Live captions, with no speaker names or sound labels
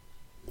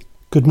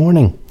Good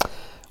morning.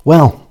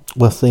 Well,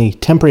 with the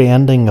temporary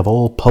ending of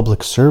all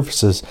public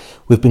services,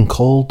 we've been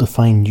called to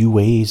find new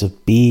ways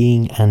of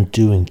being and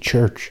doing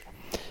church.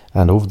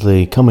 And over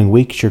the coming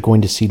weeks, you're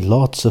going to see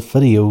lots of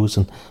videos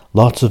and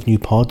lots of new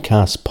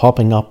podcasts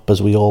popping up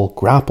as we all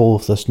grapple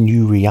with this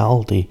new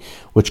reality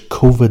which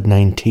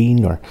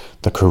COVID-19 or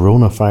the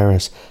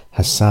coronavirus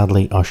has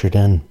sadly ushered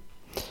in.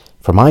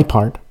 For my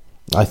part,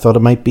 I thought it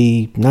might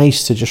be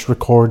nice to just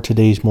record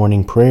today's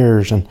morning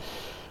prayers and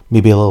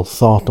maybe a little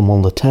thought on one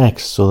of the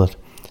texts so that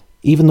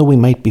even though we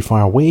might be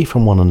far away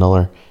from one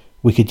another,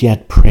 we could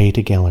yet pray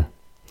together.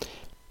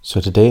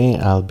 So today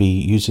I'll be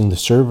using the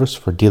service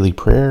for daily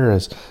prayer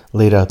as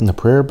laid out in the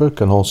prayer book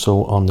and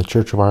also on the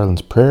Church of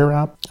Ireland's prayer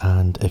app.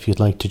 And if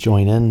you'd like to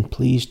join in,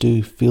 please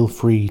do feel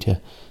free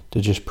to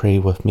just pray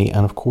with me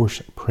and of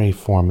course pray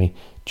for me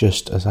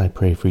just as I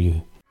pray for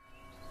you.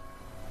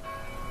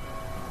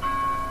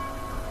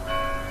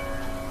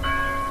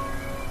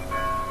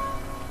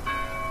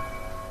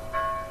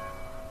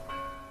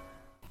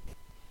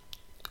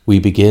 We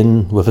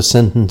begin with a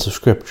sentence of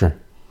Scripture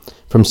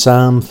from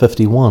Psalm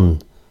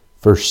 51,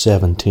 verse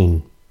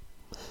 17.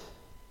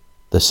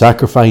 The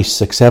sacrifice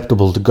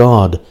acceptable to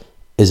God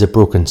is a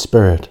broken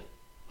spirit.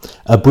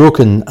 A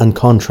broken and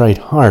contrite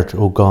heart,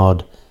 O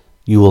God,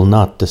 you will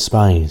not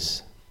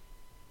despise.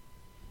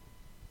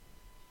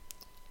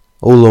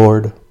 O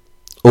Lord,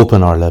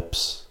 open our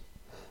lips,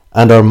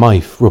 and our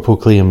mouth will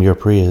proclaim your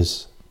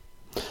praise.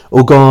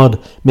 O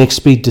God, make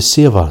speed to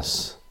save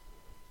us.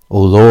 O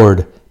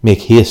Lord,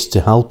 make haste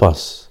to help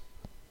us.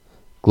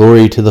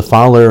 Glory to the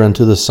Father, and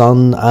to the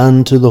Son,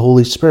 and to the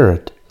Holy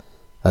Spirit,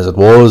 as it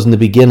was in the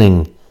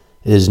beginning,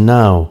 is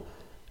now,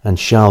 and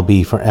shall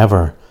be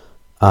forever.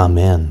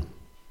 Amen.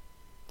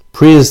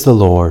 Praise the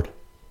Lord.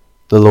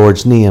 The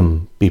Lord's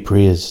name be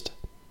praised.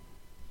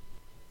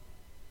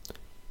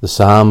 The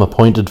psalm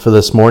appointed for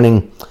this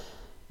morning,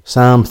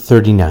 Psalm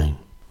 39.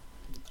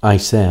 I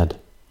said,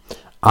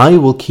 I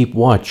will keep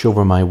watch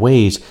over my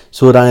ways,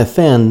 so that I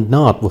offend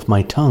not with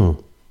my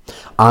tongue.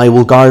 I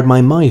will guard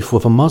my mouth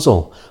with a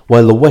muzzle,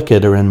 while the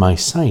wicked are in my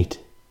sight.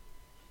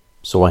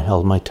 So I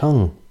held my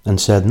tongue, and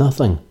said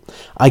nothing.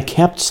 I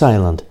kept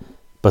silent,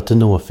 but to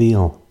no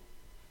avail.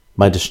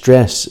 My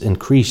distress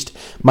increased,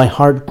 my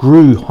heart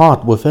grew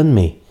hot within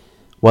me.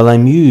 While I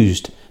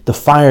mused, the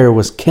fire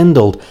was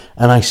kindled,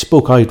 and I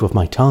spoke out with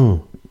my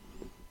tongue.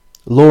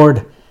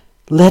 Lord,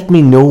 let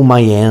me know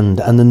my end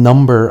and the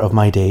number of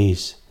my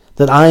days,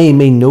 that I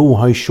may know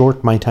how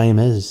short my time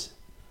is.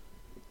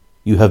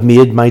 You have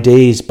made my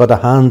days but a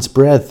hand's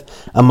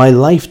breadth, and my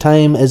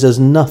lifetime is as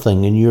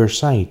nothing in your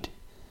sight.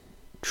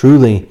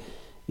 Truly,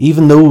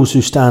 even those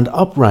who stand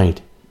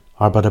upright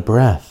are but a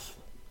breath.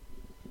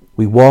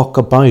 We walk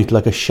about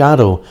like a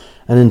shadow,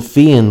 and in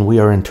vain we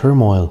are in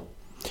turmoil.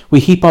 We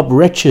heap up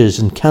riches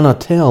and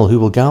cannot tell who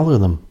will gather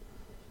them.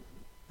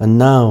 And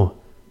now,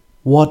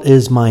 what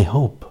is my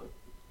hope?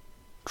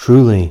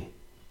 Truly,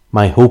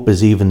 my hope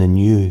is even in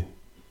you.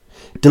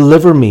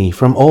 Deliver me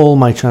from all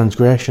my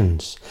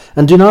transgressions,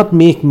 and do not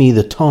make me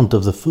the taunt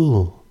of the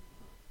fool.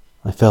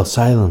 I fell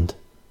silent,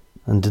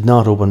 and did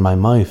not open my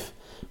mouth,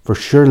 for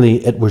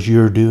surely it was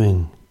your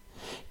doing.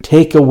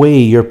 Take away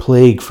your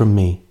plague from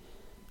me.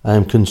 I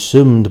am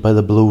consumed by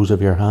the blows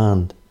of your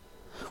hand.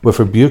 With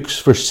rebukes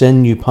for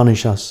sin you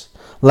punish us.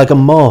 Like a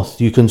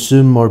moth you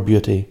consume our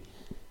beauty.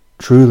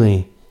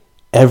 Truly,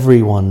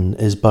 everyone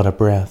is but a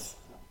breath.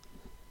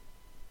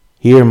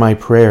 Hear my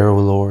prayer, O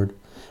Lord,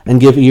 and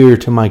give ear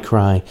to my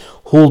cry.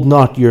 Hold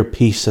not your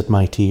peace at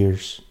my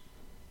tears.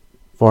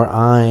 For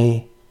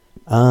I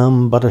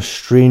am but a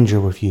stranger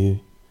with you,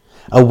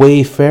 a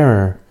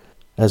wayfarer,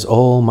 as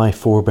all my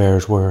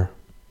forebears were.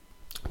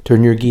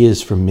 Turn your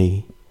gaze from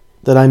me,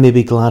 that I may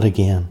be glad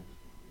again,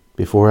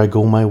 before I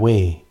go my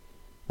way,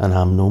 and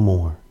am no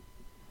more.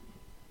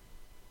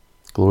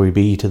 Glory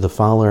be to the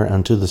Father,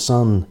 and to the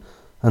Son,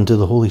 and to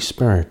the Holy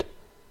Spirit,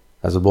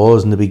 as it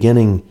was in the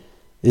beginning,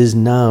 is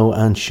now,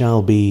 and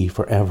shall be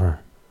forever.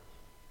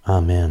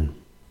 Amen.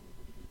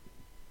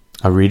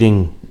 A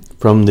reading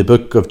from the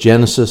book of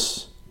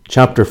Genesis,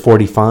 chapter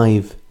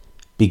 45,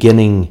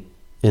 beginning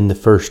in the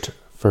first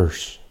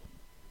verse.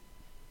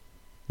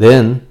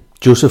 Then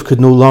Joseph could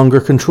no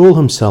longer control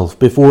himself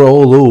before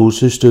all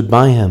those who stood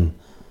by him,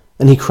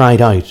 and he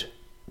cried out,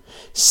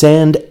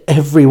 Send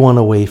everyone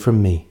away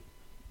from me.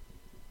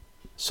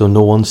 So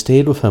no one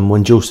stayed with him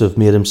when Joseph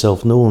made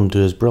himself known to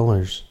his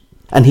brothers.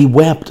 And he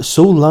wept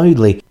so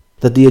loudly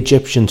that the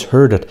Egyptians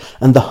heard it,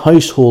 and the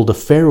household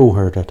of Pharaoh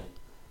heard it.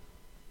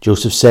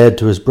 Joseph said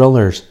to his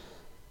brothers,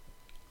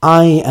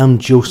 I am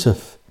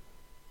Joseph.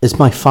 Is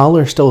my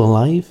father still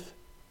alive?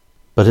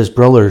 But his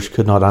brothers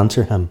could not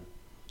answer him.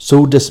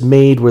 So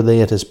dismayed were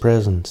they at his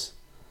presence.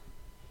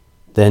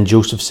 Then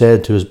Joseph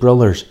said to his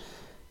brothers,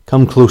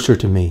 Come closer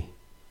to me.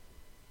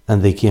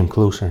 And they came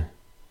closer.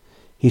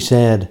 He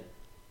said,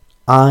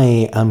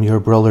 I am your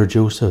brother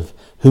Joseph,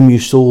 whom you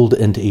sold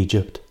into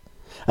Egypt.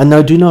 And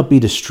now do not be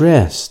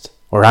distressed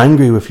or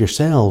angry with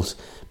yourselves,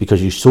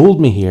 because you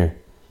sold me here.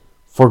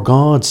 For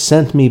God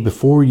sent me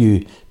before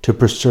you to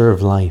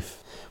preserve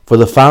life. for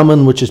the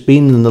famine which has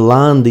been in the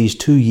land these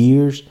 2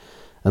 years,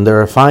 and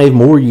there are 5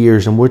 more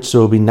years in which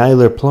there will be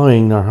neither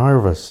ploughing nor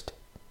harvest.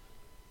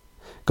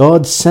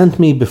 God sent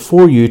me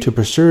before you to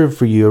preserve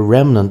for you a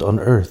remnant on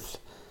earth,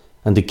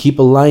 and to keep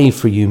alive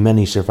for you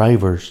many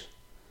survivors.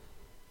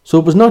 So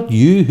it was not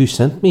you who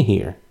sent me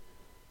here,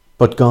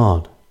 but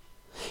God.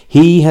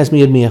 He has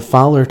made me a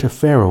father to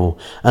Pharaoh,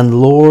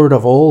 and lord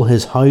of all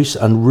his house,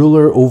 and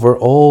ruler over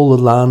all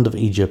the land of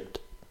Egypt.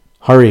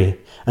 Hurry,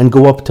 and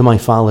go up to my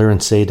father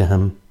and say to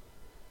him,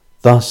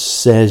 Thus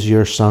says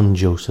your son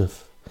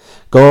Joseph,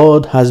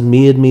 God has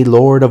made me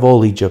lord of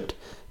all Egypt.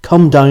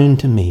 Come down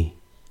to me.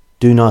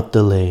 Do not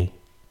delay.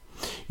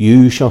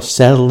 You shall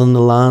settle in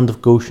the land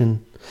of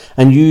Goshen,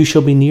 and you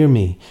shall be near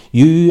me,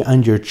 you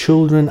and your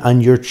children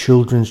and your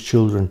children's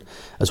children,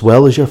 as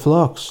well as your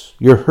flocks,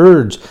 your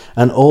herds,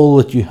 and all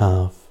that you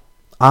have.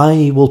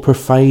 I will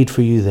provide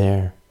for you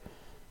there,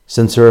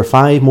 since there are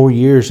 5 more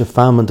years of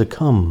famine to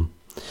come,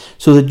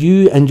 so that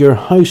you and your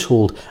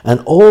household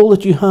and all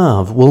that you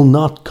have will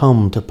not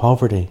come to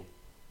poverty.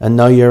 And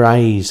now your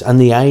eyes and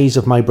the eyes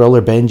of my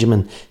brother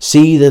Benjamin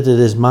see that it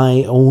is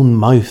my own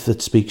mouth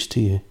that speaks to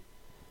you.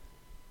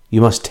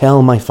 You must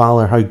tell my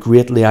father how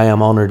greatly I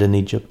am honoured in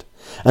Egypt,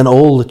 and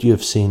all that you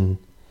have seen.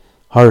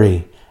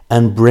 Hurry,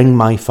 and bring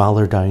my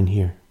father down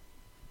here.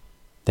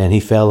 Then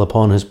he fell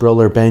upon his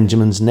brother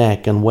Benjamin's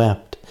neck and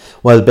wept,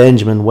 while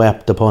Benjamin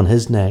wept upon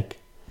his neck.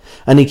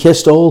 And he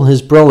kissed all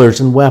his brothers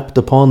and wept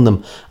upon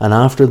them, and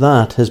after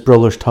that his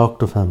brothers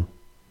talked of him.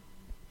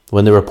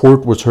 When the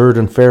report was heard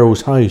in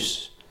Pharaoh's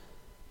house,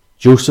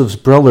 Joseph's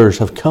brothers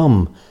have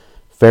come,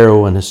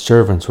 Pharaoh and his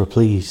servants were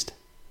pleased.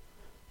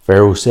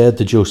 Pharaoh said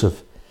to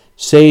Joseph,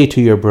 Say to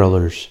your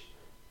brothers,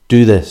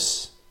 Do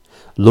this,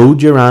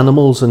 load your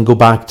animals and go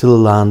back to the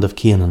land of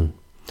Canaan.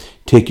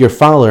 Take your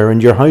father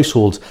and your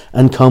households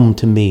and come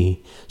to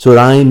me, so that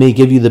I may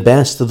give you the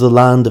best of the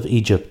land of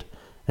Egypt,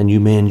 and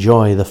you may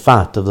enjoy the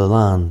fat of the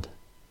land.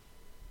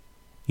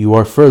 You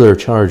are further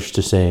charged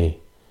to say,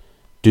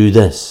 Do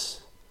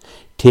this,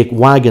 take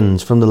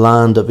wagons from the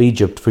land of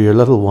Egypt for your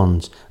little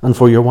ones and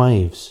for your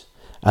wives,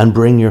 and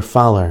bring your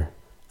father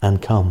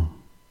and come.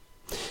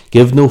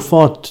 Give no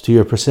thought to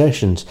your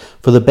possessions,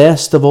 for the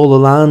best of all the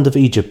land of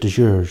Egypt is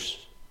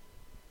yours.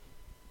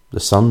 The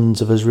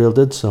sons of Israel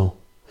did so.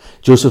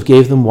 Joseph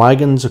gave them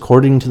wagons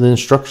according to the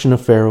instruction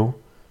of Pharaoh,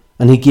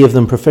 and he gave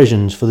them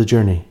provisions for the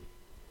journey.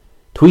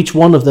 To each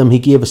one of them he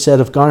gave a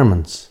set of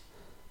garments,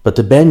 but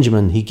to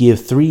Benjamin he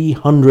gave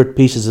 300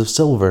 pieces of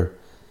silver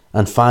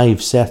and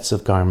 5 sets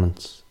of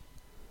garments.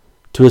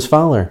 To his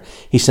father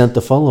he sent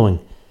the following: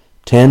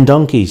 10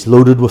 donkeys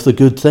loaded with the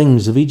good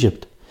things of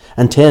Egypt,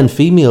 and 10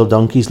 female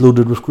donkeys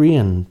loaded with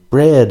grain,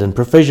 bread, and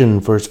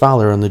provision for his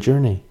father on the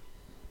journey.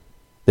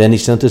 Then he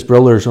sent his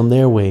brothers on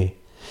their way,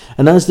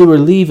 and as they were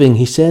leaving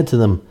he said to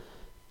them,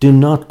 Do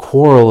not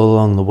quarrel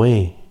along the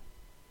way.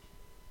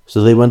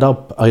 So they went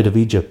up out of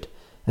Egypt,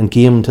 and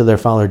came to their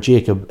father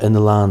Jacob in the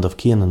land of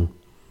Canaan.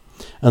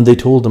 And they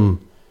told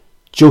him,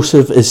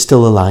 Joseph is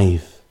still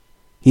alive.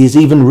 He is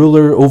even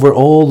ruler over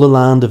all the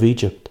land of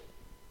Egypt.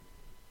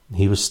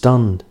 He was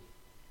stunned.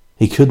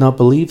 He could not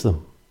believe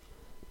them.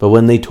 But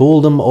when they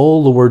told him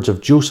all the words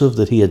of Joseph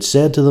that he had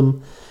said to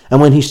them, and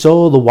when he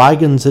saw the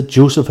wagons that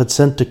Joseph had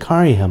sent to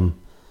carry him,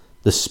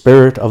 the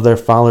spirit of their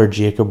father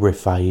Jacob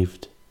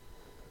revived.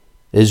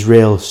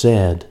 Israel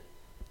said,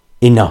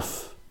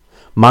 Enough!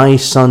 My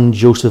son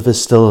Joseph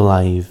is still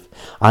alive.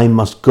 I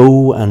must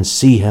go and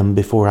see him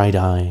before I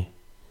die.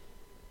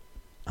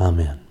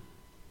 Amen.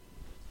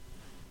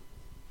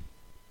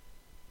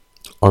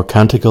 Our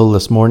canticle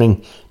this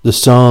morning, the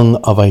Song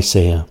of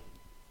Isaiah.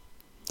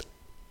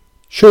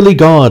 Surely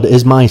God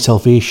is my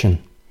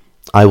salvation.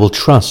 I will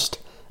trust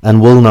and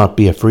will not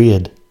be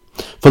afraid.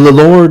 For the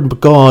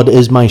Lord God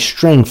is my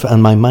strength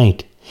and my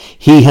might.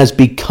 He has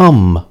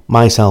become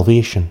my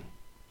salvation.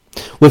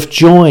 With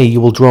joy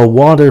you will draw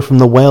water from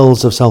the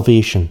wells of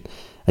salvation,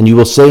 and you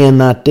will say in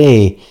that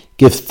day,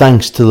 Give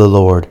thanks to the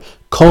Lord.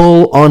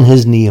 Call on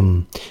his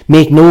name.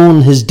 Make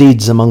known his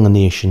deeds among the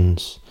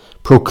nations.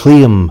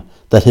 Proclaim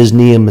that his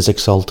name is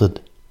exalted.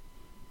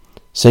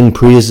 Sing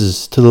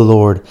praises to the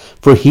Lord,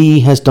 for he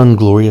has done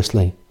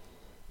gloriously.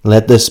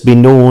 Let this be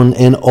known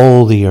in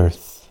all the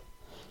earth.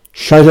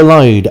 Shout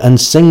aloud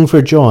and sing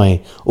for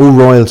joy, O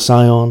royal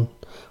Sion,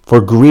 for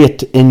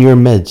great in your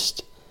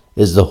midst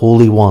is the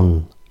Holy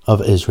One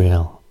of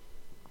Israel.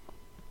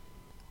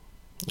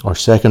 Our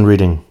second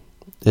reading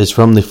is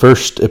from the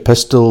first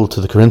epistle to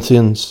the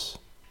Corinthians,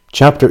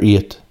 chapter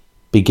 8,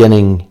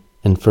 beginning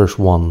in verse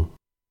 1.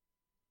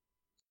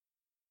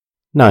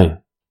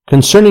 Now,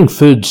 concerning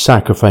food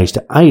sacrificed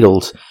to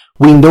idols,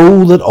 we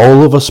know that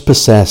all of us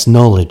possess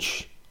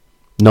knowledge.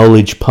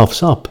 Knowledge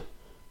puffs up,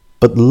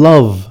 but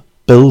love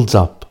builds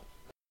up.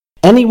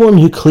 Anyone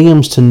who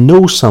claims to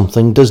know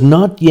something does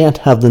not yet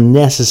have the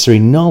necessary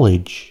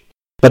knowledge,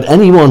 but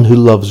anyone who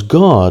loves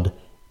God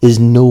is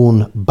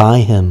known by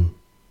him.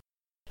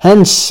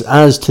 Hence,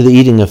 as to the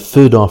eating of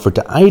food offered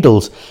to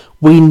idols,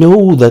 we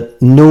know that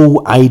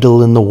no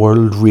idol in the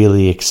world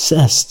really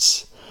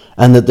exists,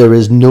 and that there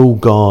is no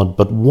God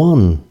but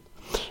one.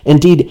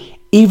 Indeed,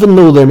 even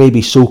though there may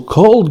be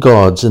so-called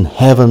gods in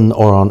heaven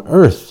or on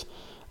earth,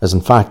 as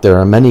in fact there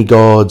are many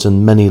gods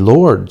and many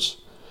lords,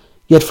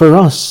 yet for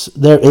us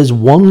there is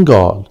one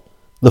God,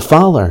 the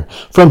Father,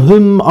 from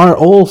whom are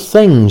all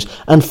things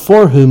and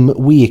for whom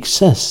we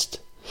exist,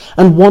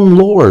 and one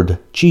Lord,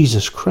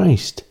 Jesus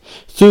Christ.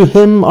 Through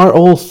him are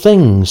all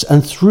things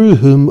and through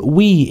whom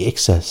we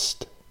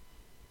exist.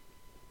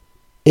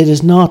 It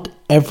is not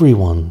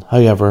everyone,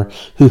 however,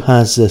 who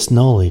has this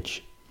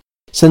knowledge,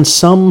 since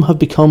some have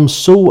become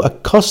so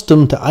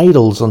accustomed to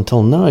idols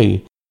until now,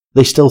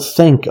 they still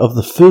think of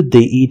the food they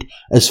eat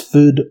as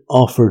food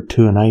offered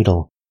to an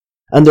idol,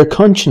 and their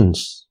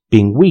conscience,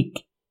 being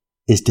weak,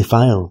 is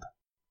defiled.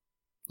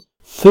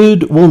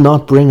 Food will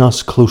not bring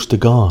us close to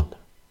God.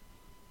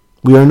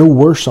 We are no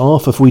worse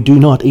off if we do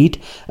not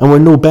eat, and we're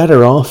no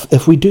better off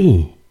if we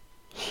do.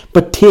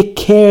 But take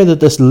care that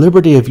this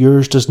liberty of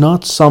yours does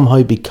not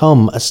somehow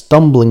become a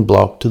stumbling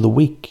block to the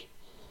weak.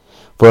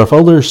 For if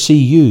others see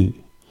you,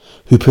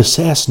 who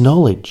possess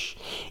knowledge,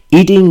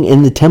 eating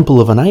in the temple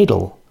of an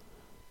idol,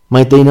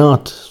 might they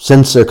not,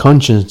 since their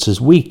conscience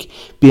is weak,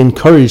 be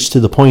encouraged to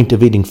the point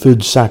of eating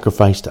food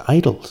sacrificed to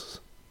idols?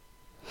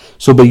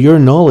 So by your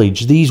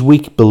knowledge, these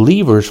weak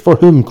believers for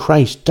whom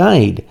Christ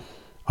died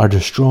are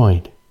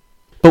destroyed.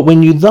 But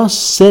when you thus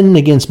sin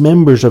against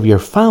members of your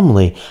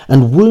family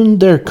and wound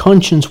their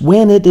conscience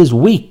when it is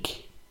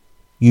weak,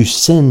 you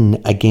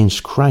sin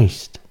against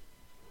Christ.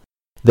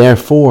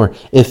 Therefore,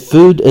 if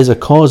food is a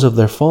cause of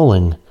their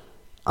falling,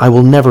 I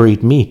will never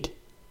eat meat,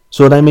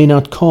 so that I may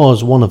not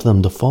cause one of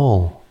them to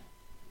fall.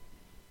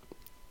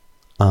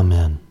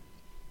 Amen.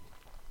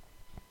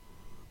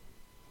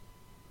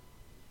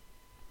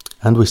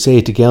 And we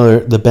say together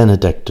the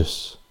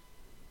Benedictus.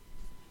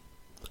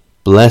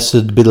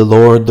 Blessed be the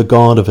Lord, the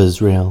God of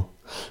Israel,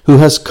 who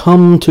has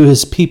come to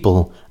his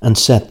people and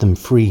set them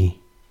free.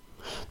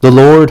 The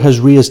Lord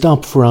has raised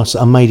up for us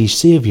a mighty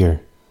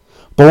Saviour,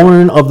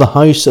 born of the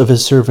house of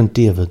his servant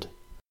David.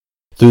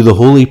 Through the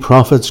holy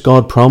prophets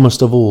God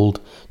promised of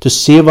old to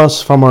save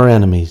us from our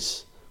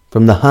enemies,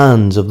 from the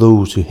hands of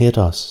those who hate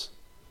us,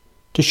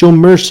 to show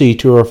mercy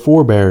to our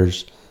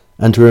forebears,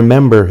 and to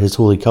remember his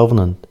holy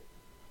covenant.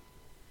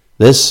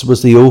 This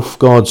was the oath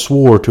God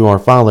swore to our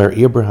father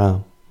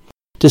Abraham,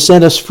 to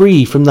set us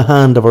free from the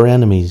hand of our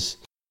enemies,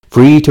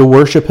 free to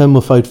worship him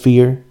without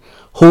fear,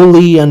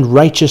 holy and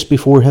righteous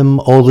before him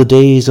all the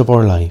days of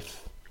our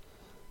life.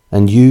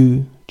 And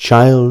you,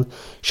 child,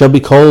 shall be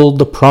called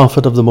the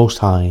prophet of the Most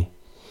High,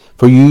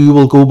 for you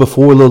will go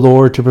before the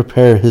Lord to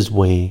prepare his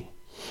way,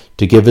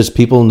 to give his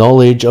people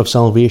knowledge of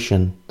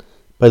salvation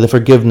by the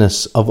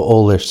forgiveness of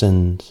all their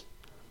sins.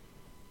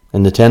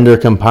 In the tender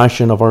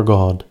compassion of our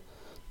God,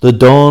 the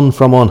dawn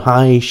from on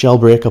high shall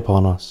break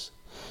upon us,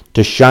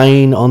 to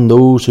shine on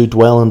those who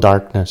dwell in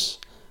darkness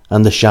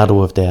and the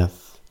shadow of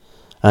death,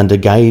 and to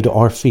guide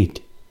our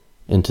feet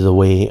into the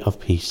way of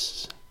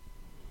peace.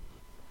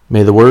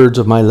 May the words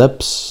of my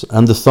lips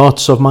and the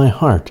thoughts of my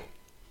heart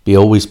be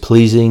always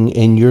pleasing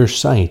in your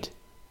sight,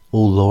 O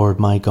Lord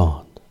my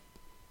God.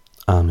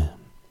 Amen.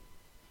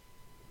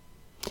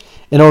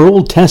 In our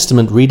Old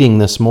Testament reading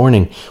this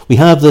morning, we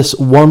have this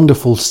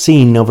wonderful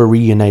scene of a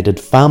reunited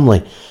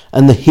family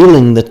and the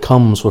healing that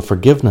comes with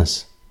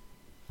forgiveness.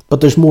 But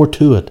there's more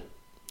to it.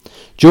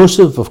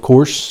 Joseph, of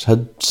course,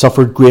 had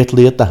suffered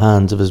greatly at the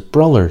hands of his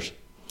brothers.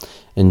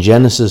 In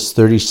Genesis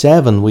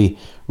 37, we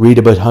read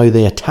about how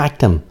they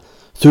attacked him,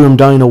 threw him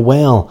down a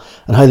well,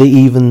 and how they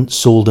even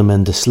sold him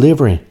into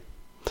slavery.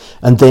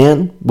 And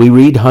then we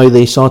read how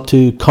they sought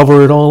to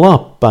cover it all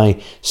up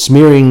by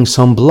smearing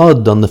some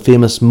blood on the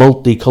famous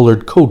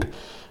multicoloured coat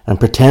and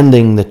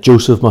pretending that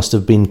Joseph must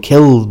have been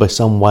killed by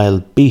some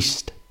wild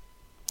beast.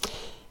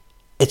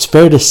 It's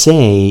fair to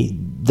say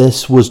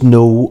this was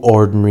no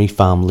ordinary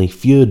family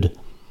feud.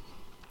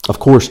 Of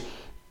course,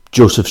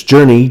 Joseph's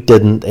journey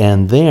didn't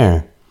end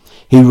there.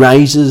 He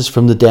rises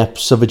from the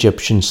depths of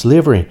Egyptian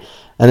slavery,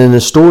 and in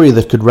a story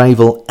that could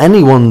rival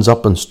anyone's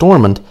Up and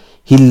Stormont,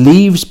 he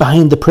leaves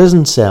behind the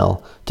prison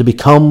cell to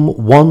become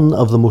one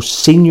of the most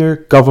senior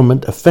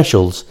government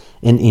officials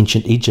in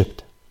ancient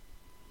Egypt.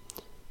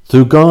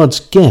 Through God's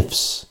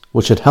gifts,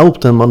 which had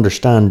helped him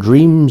understand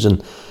dreams,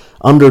 and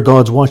under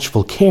God's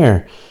watchful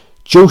care,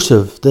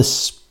 Joseph,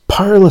 this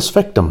powerless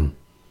victim,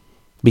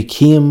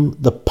 became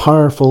the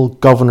powerful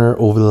governor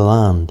over the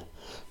land,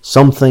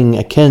 something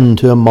akin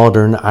to a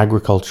modern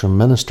agricultural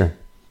minister.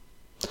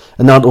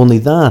 And not only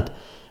that,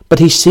 but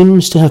he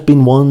seems to have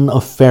been one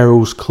of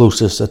Pharaoh's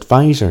closest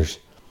advisors.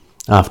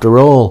 After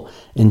all,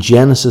 in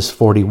Genesis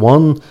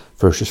 41,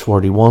 verses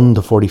 41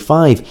 to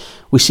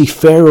 45, we see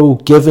Pharaoh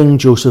giving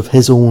Joseph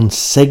his own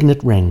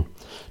signet ring,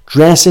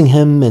 dressing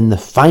him in the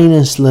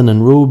finest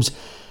linen robes,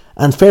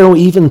 and Pharaoh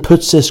even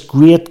puts this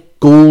great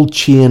gold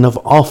chain of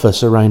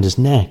office around his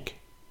neck.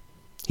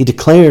 He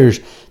declares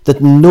that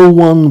no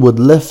one would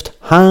lift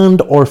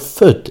hand or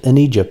foot in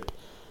Egypt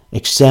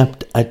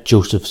except at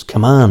Joseph's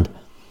command.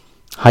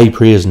 High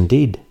praise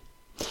indeed.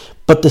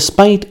 But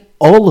despite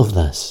all of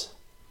this,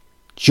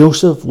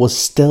 Joseph was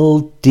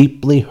still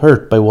deeply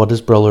hurt by what his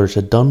brothers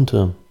had done to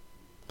him.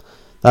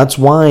 That's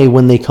why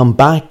when they come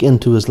back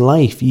into his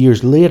life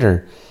years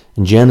later,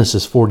 in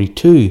Genesis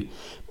 42,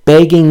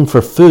 begging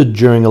for food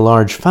during a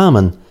large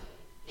famine,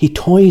 he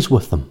toys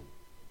with them.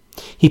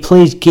 He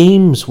plays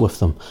games with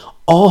them,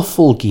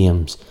 awful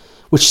games,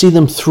 which see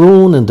them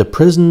thrown into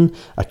prison,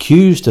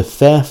 accused of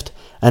theft,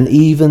 and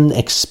even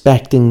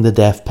expecting the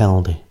death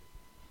penalty.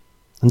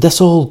 And this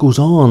all goes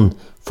on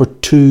for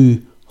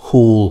 2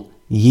 whole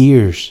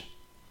years.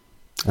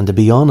 And to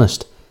be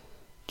honest,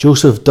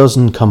 Joseph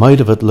doesn't come out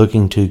of it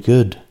looking too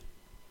good.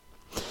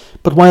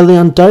 But while they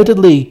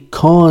undoubtedly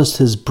caused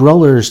his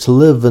brothers to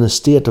live in a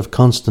state of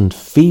constant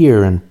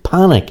fear and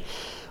panic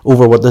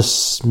over what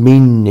this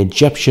mean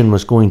Egyptian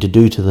was going to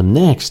do to them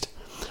next,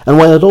 and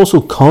while it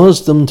also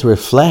caused them to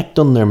reflect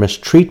on their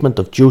mistreatment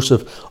of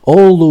Joseph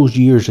all those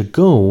years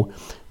ago,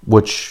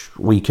 which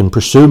we can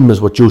presume is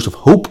what Joseph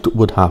hoped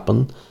would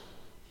happen,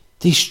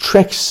 these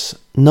tricks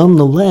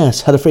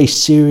nonetheless had a very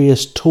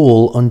serious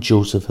toll on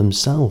Joseph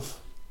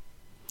himself.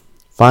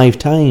 5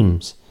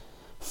 times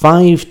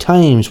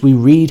we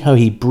read how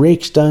he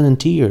breaks down in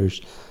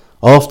tears,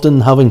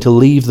 often having to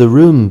leave the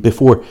room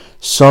before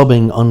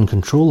sobbing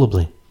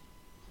uncontrollably.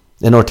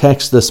 In our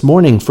text this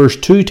morning, verse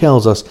 2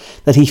 tells us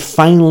that he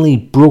finally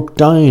broke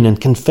down and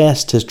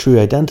confessed his true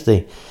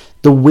identity.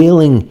 The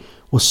wailing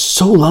was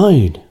so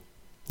loud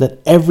that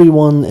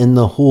everyone in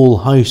the whole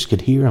house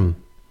could hear him.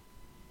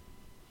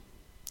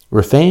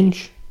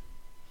 Revenge?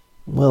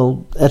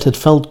 Well, it had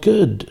felt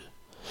good.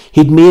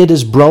 He'd made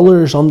his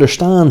brothers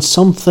understand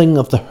something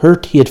of the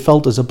hurt he had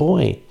felt as a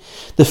boy,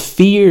 the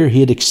fear he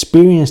had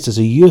experienced as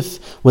a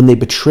youth when they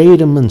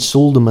betrayed him and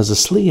sold him as a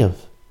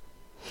slave.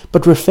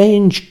 But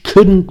revenge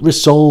couldn't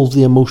resolve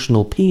the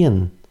emotional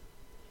pain.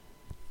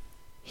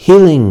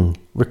 Healing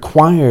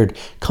required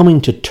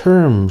coming to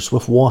terms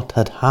with what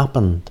had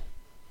happened.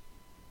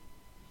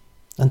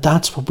 And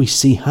that's what we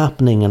see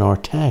happening in our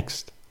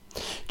text.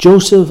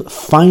 Joseph,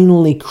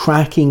 finally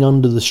cracking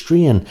under the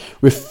strain,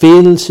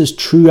 reveals his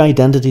true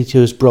identity to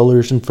his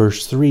brothers in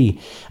verse 3,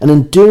 and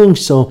in doing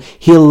so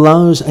he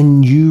allows a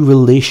new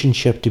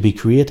relationship to be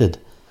created,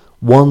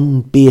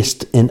 one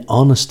based in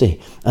honesty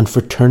and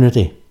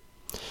fraternity.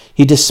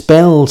 He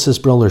dispels his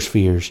brothers'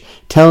 fears,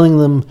 telling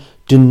them,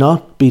 "Do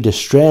not be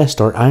distressed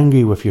or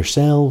angry with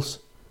yourselves,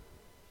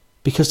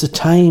 because the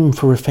time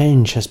for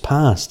revenge has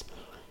passed.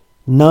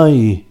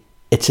 Now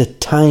it's a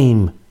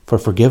time for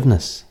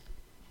forgiveness."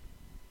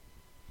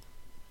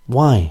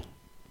 Why?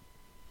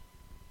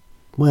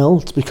 Well,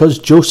 it's because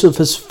Joseph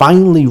has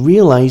finally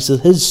realized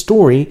that his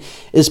story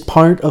is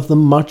part of the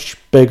much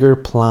bigger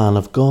plan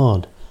of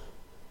God.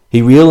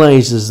 He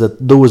realizes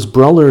that though his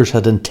brothers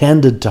had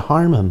intended to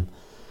harm him,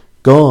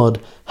 God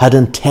had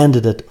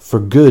intended it for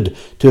good,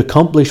 to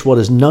accomplish what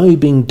is now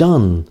being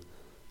done,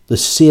 the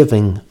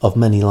saving of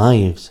many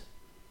lives.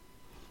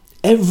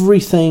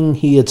 Everything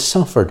he had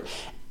suffered,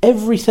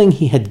 everything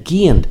he had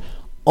gained,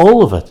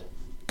 all of it,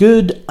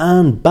 good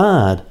and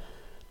bad,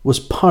 was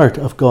part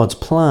of God's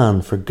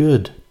plan for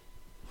good.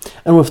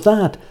 And with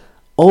that,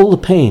 all the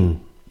pain,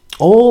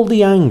 all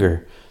the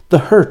anger, the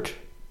hurt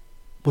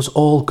was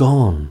all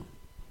gone,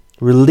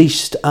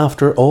 released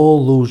after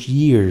all those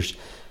years,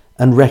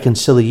 and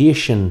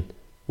reconciliation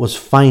was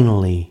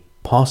finally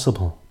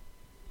possible.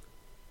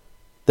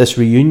 This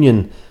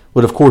reunion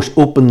would of course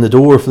open the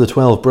door for the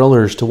 12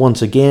 brothers to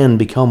once again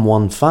become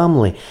one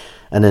family,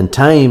 and in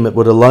time it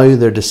would allow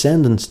their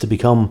descendants to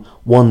become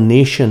one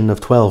nation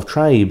of 12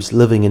 tribes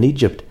living in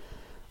Egypt,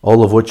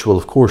 all of which will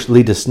of course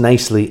lead us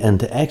nicely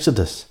into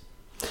Exodus.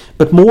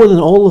 But more than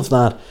all of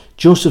that,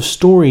 Joseph's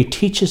story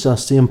teaches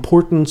us the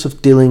importance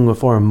of dealing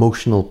with our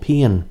emotional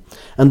pain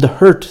and the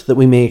hurt that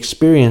we may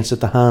experience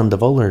at the hand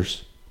of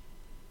others.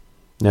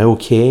 Now,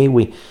 okay,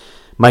 we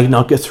might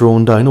not get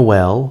thrown down a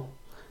well,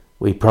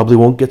 we probably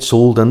won't get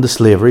sold into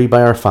slavery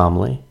by our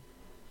family,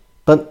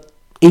 but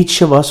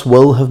each of us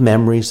will have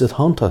memories that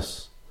haunt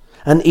us,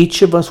 and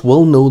each of us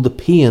will know the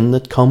pain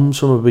that comes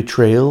from a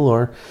betrayal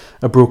or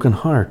a broken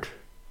heart.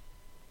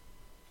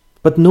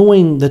 But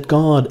knowing that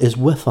God is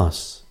with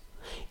us,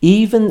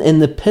 even in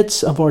the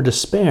pits of our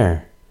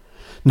despair,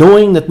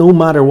 knowing that no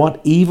matter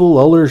what evil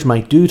others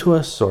might do to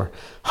us or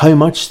how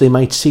much they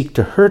might seek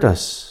to hurt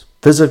us,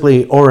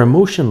 physically or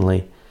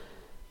emotionally,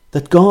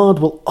 that God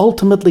will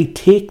ultimately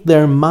take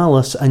their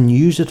malice and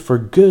use it for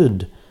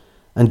good,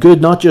 and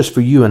good not just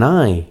for you and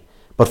I,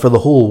 but for the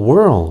whole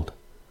world,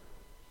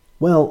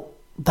 well,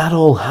 that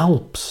all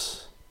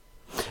helps.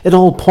 It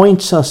all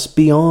points us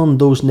beyond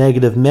those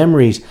negative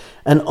memories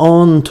and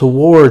on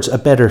towards a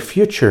better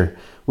future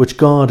which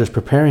God is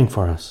preparing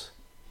for us.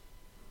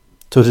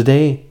 So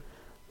today,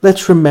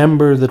 let's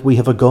remember that we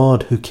have a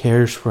God who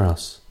cares for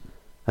us,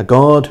 a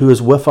God who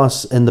is with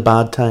us in the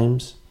bad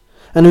times,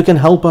 and who can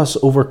help us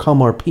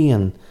overcome our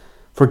pain,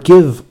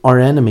 forgive our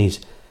enemies,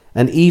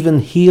 and even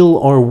heal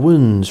our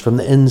wounds from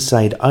the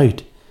inside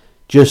out,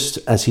 just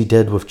as he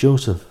did with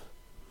Joseph.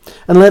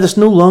 And let us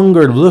no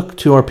longer look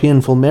to our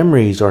painful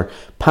memories or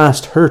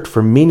past hurt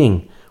for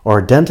meaning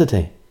or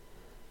identity,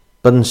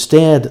 but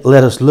instead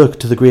let us look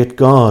to the great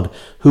God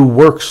who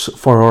works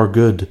for our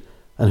good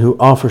and who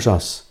offers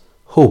us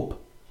hope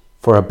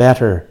for a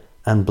better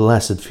and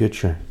blessed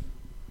future.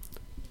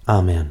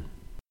 Amen.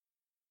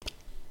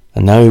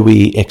 And now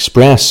we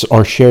express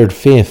our shared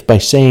faith by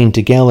saying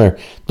together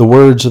the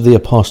words of the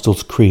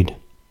Apostles' Creed.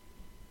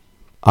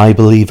 I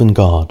believe in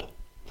God,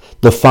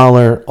 the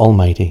Father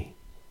Almighty,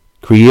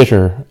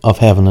 Creator of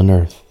heaven and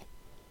earth.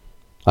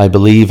 I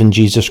believe in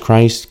Jesus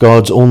Christ,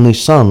 God's only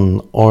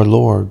Son, our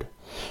Lord,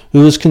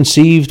 who was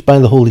conceived by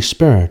the Holy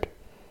Spirit,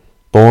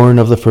 born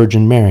of the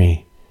Virgin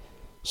Mary,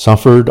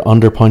 suffered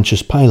under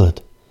Pontius Pilate,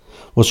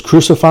 was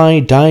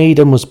crucified, died,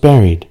 and was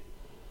buried.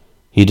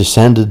 He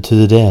descended to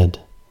the dead.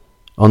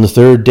 On the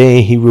third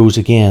day he rose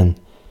again.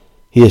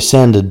 He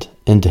ascended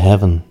into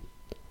heaven.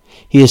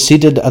 He is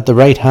seated at the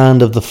right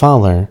hand of the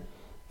Father,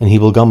 and he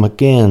will come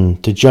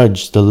again to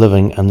judge the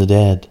living and the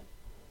dead.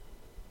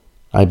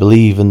 I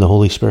believe in the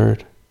Holy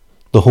Spirit,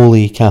 the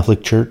Holy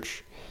Catholic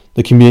Church,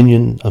 the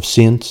communion of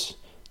saints,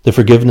 the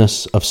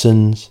forgiveness of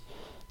sins,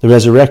 the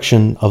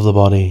resurrection of the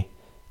body,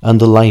 and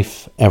the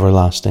life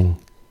everlasting.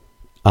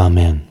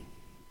 Amen.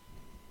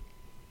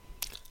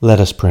 Let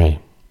us pray.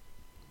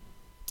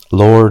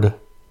 Lord,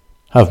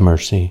 have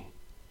mercy.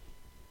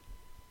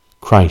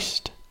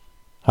 Christ,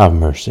 have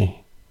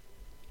mercy.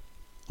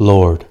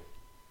 Lord,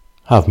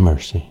 have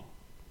mercy.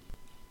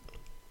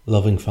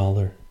 Loving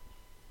Father,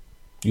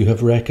 you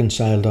have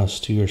reconciled us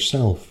to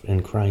yourself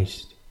in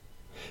Christ.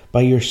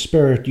 By your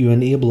Spirit you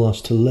enable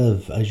us to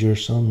live as your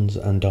sons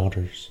and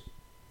daughters.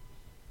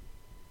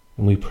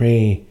 And we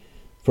pray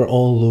for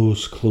all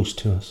those close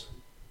to us,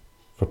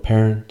 for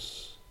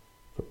parents,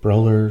 for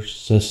brothers,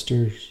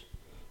 sisters,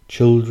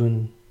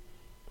 children,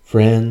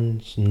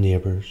 friends and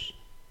neighbours.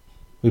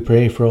 We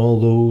pray for all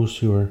those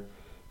who are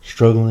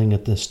struggling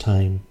at this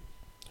time,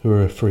 who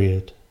are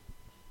afraid,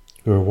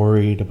 who are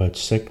worried about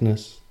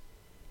sickness,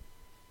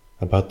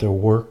 about their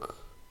work,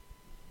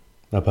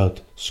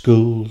 about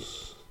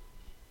schools,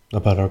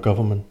 about our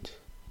government.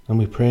 And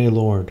we pray,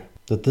 Lord,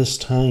 that this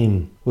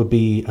time would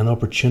be an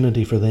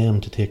opportunity for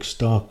them to take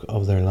stock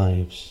of their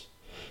lives,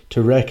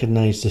 to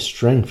recognise the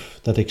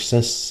strength that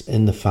exists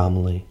in the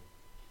family,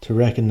 to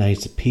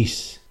recognise the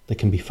peace that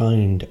can be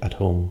found at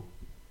home.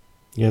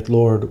 Yet,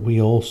 Lord,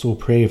 we also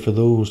pray for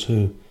those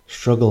who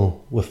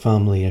struggle with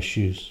family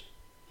issues,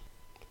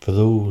 for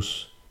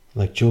those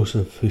like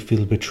Joseph who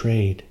feel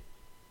betrayed,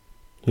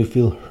 who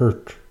feel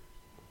hurt,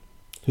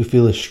 who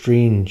feel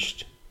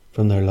estranged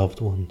from their loved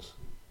ones.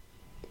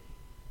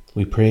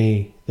 We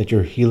pray that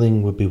your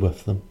healing would be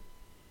with them.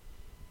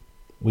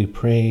 We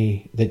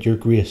pray that your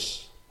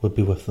grace would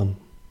be with them.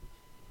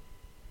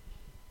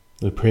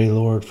 We pray,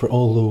 Lord, for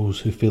all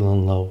those who feel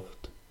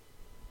unloved,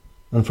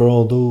 and for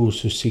all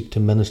those who seek to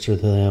minister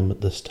to them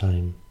at this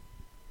time.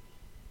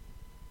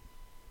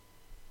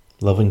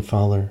 Loving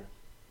Father,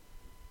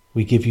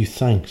 we give you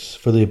thanks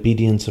for the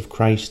obedience of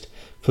Christ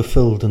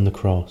fulfilled in the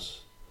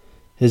cross,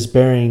 his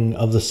bearing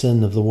of the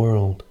sin of the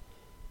world,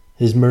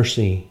 his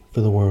mercy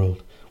for the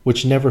world,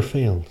 which never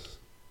fails,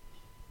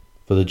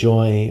 for the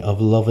joy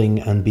of loving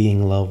and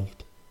being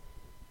loved,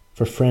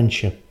 for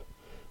friendship,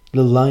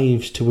 the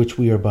lives to which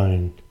we are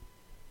bound,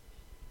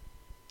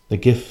 the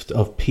gift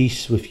of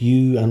peace with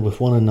you and with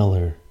one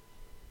another,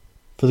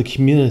 for the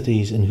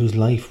communities in whose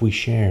life we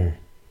share,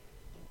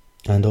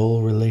 and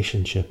all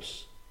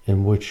relationships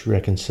in which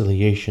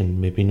reconciliation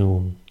may be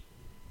known.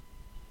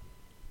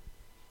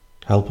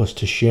 Help us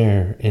to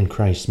share in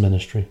Christ's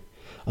ministry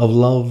of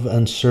love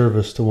and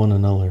service to one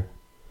another,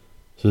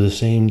 through the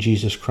same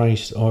Jesus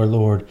Christ our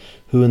Lord,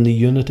 who in the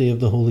unity of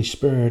the Holy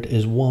Spirit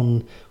is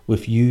one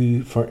with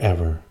you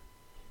forever.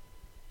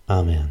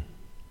 Amen.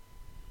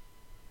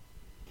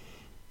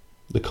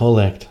 The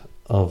Collect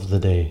of the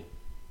Day.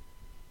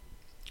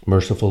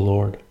 Merciful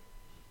Lord,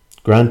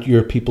 grant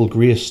your people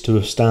grace to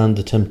withstand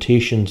the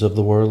temptations of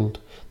the world,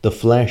 the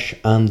flesh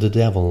and the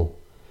devil,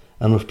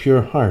 and with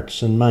pure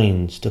hearts and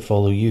minds to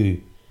follow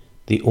you,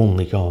 the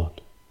only God,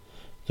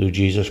 through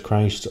Jesus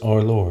Christ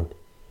our Lord.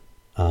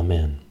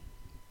 Amen.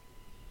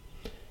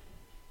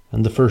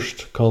 And the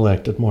first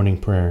Collect at morning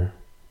prayer.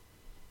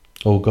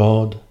 O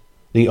God,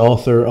 the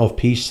author of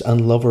peace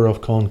and lover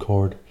of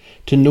concord,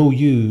 to know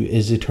you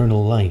is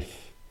eternal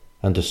life,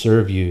 and to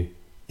serve you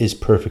is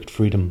perfect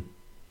freedom.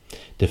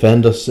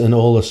 Defend us in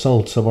all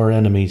assaults of our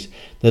enemies,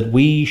 that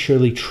we,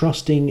 surely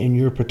trusting in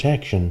your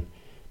protection,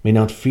 may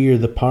not fear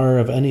the power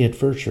of any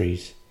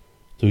adversaries,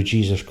 through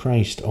Jesus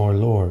Christ our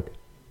Lord.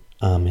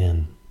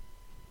 Amen.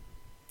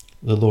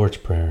 The Lord's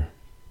Prayer.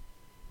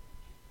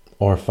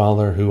 Our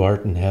Father, who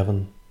art in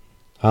heaven,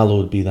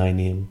 hallowed be thy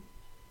name.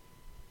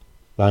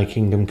 Thy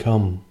kingdom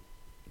come,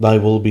 thy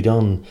will be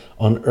done,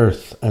 on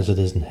earth as it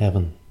is in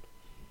heaven.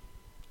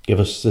 Give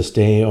us this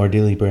day our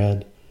daily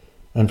bread,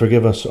 and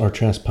forgive us our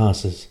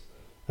trespasses,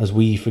 as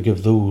we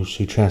forgive those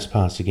who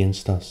trespass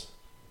against us.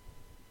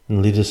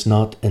 And lead us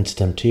not into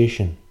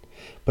temptation,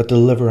 but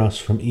deliver us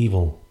from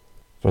evil.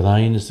 For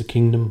thine is the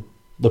kingdom,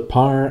 the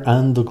power,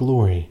 and the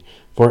glory,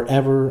 for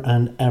ever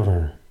and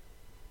ever.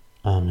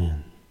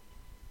 Amen.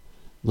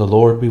 The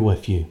Lord be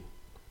with you,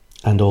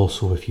 and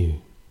also with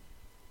you.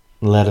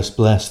 Let us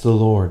bless the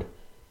Lord.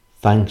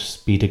 Thanks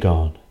be to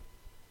God.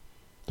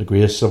 The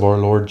grace of our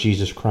Lord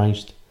Jesus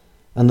Christ,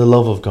 and the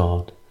love of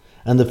God,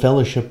 and the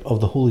fellowship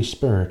of the Holy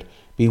Spirit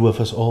be with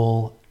us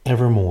all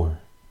evermore.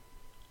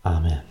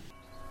 Amen.